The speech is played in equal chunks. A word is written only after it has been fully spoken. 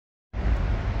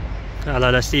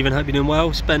Hello there Stephen, hope you're doing well.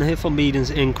 It's Ben here from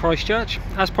Meadens in Christchurch.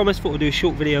 As promised, thought we'll do a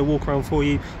short video walk around for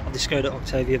you of the Skoda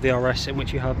Octavia VRS in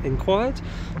which you have inquired.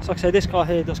 So like I say, this car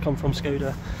here does come from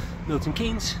Skoda Milton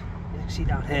Keynes. You can see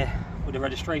down here with the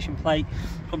registration plate,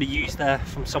 probably used there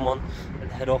from someone at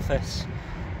the head office.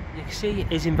 You can see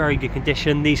it is in very good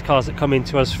condition. These cars that come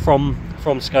into us from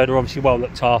Skoda are obviously well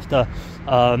looked after,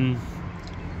 kind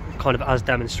of as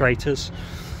demonstrators.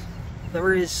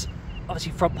 There is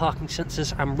obviously front parking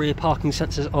sensors and rear parking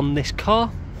sensors on this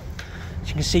car. As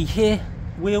you can see here,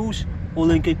 wheels all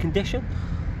in good condition.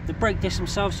 The brake discs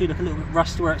themselves do look a little bit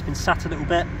rusty where it's been sat a little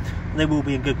bit. They will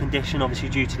be in good condition, obviously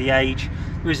due to the age.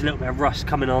 There is a little bit of rust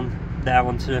coming on there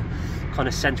onto the kind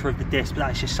of centre of the disc, but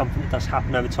that's just something that does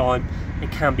happen over time.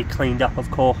 It can be cleaned up, of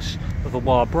course, with a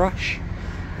wire brush.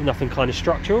 Nothing kind of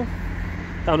structural.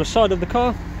 Down the side of the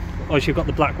car, obviously you've got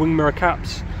the black wing mirror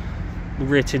caps, the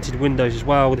rear tinted windows as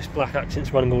well, with this black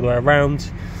accents running all the way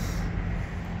around.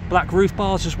 Black roof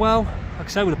bars as well, like I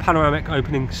say, with a panoramic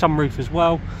opening sunroof as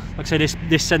well. Like I say,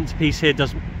 this centerpiece here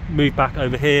does move back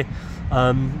over here,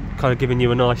 kind of giving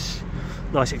you a nice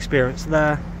experience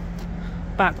there.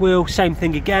 Back wheel, same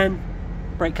thing again.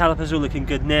 Brake calipers all looking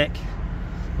good nick,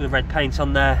 with the red paint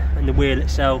on there, and the wheel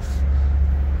itself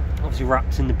obviously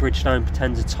wrapped in the Bridgestone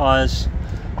Potenza tyres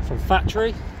from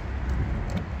factory.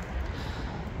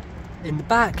 In the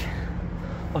back,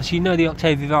 obviously you know the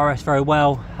Octavia VRS very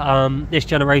well. This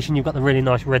generation you've got the really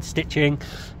nice red stitching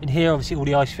in here. Obviously all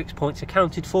the ISOFIX points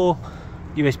accounted for.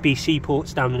 USB-C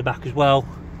ports down in the back as well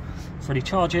for any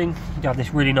charging. You have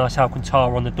this really nice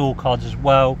Alcantara on the door cards as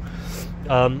well.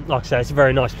 Like I say, it's a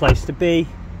very nice place to be,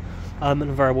 and a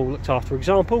very well looked after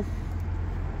example.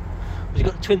 You've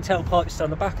got the twin tailpipes down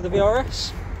the back of the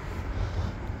VRS.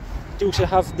 You also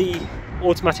have the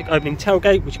automatic opening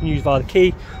tailgate, which you can use via the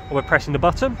key or by pressing the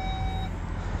button.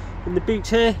 In the boot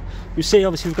here, you'll see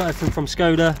obviously we've got everything from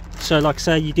Skoda. So like I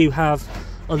say, you do have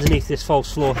underneath this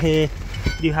false floor here,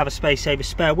 you do have a space saver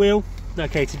spare wheel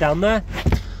located down there.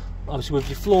 Obviously with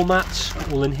your floor mats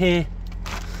all in here,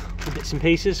 all bits and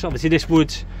pieces. Obviously this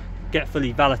would get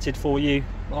fully valeted for you.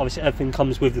 Obviously everything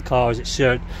comes with the car as it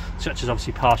should, such as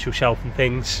obviously partial shelf and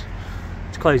things.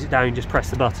 To close it down, you just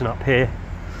press the button up here.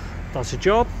 Does the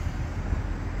job.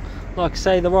 Like I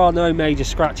say, there are no major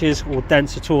scratches or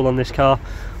dents at all on this car,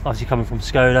 obviously coming from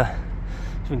Skoda.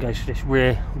 So we go for this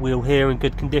rear wheel here in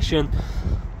good condition.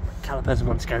 Calipers,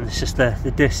 once again, it's just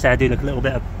the discs there do look a little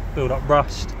bit of build up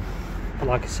rust, but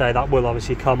like I say, that will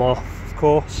obviously come off, of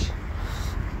course.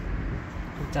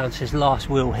 Down to this last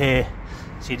wheel here,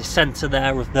 see the centre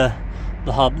there of the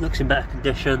hub looks in better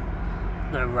condition,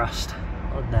 no rust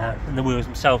on there, and the wheels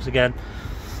themselves again,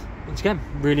 once again,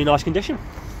 really nice condition.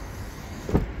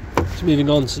 So moving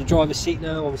on to the driver's seat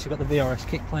now, obviously we've got the VRS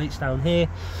kick plates down here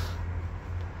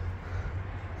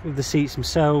with the seats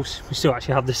themselves. We still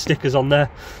actually have the stickers on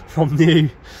there from new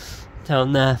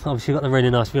down there. Obviously we've got the really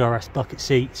nice VRS bucket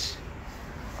seats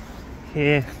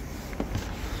here.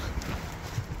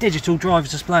 Digital driver's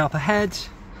display up ahead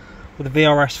with a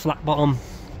VRS flat bottom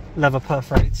leather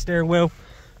perforated steering wheel.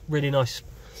 Really nice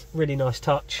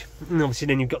touch. And obviously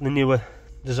then you've got the newer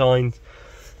designed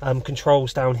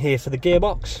controls down here for the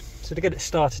gearbox. So to get it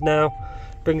started now,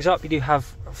 brings up, you do have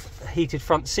heated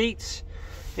front seats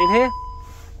in here.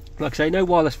 Like I say, no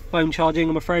wireless phone charging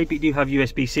I'm afraid, but you do have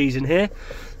USB-Cs in here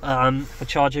for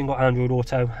charging, got Android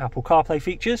Auto, Apple CarPlay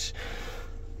features.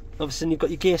 Obviously you've got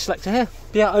your gear selector here.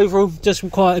 But yeah, overall does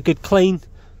require a good clean.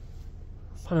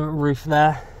 Panoramic roof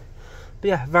there. But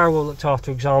yeah, very well looked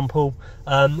after example.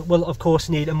 Will of course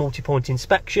need a multi-point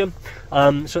inspection. So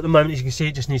at the moment, as you can see,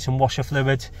 it just needs some washer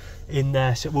fluid in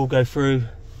there. So it will go through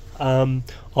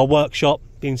our workshop,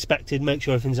 be inspected, make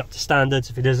sure everything's up to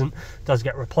standards. If it isn't, it does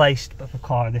get replaced. But for a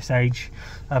car at this age,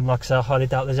 like I say, I highly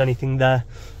doubt there's anything there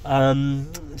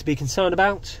to be concerned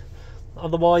about.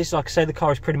 Otherwise, like I say, the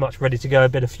car is pretty much ready to go, a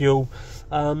bit of fuel.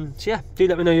 So yeah, do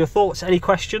let me know your thoughts. Any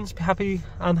questions, be happy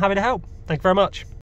to help. Thank you very much.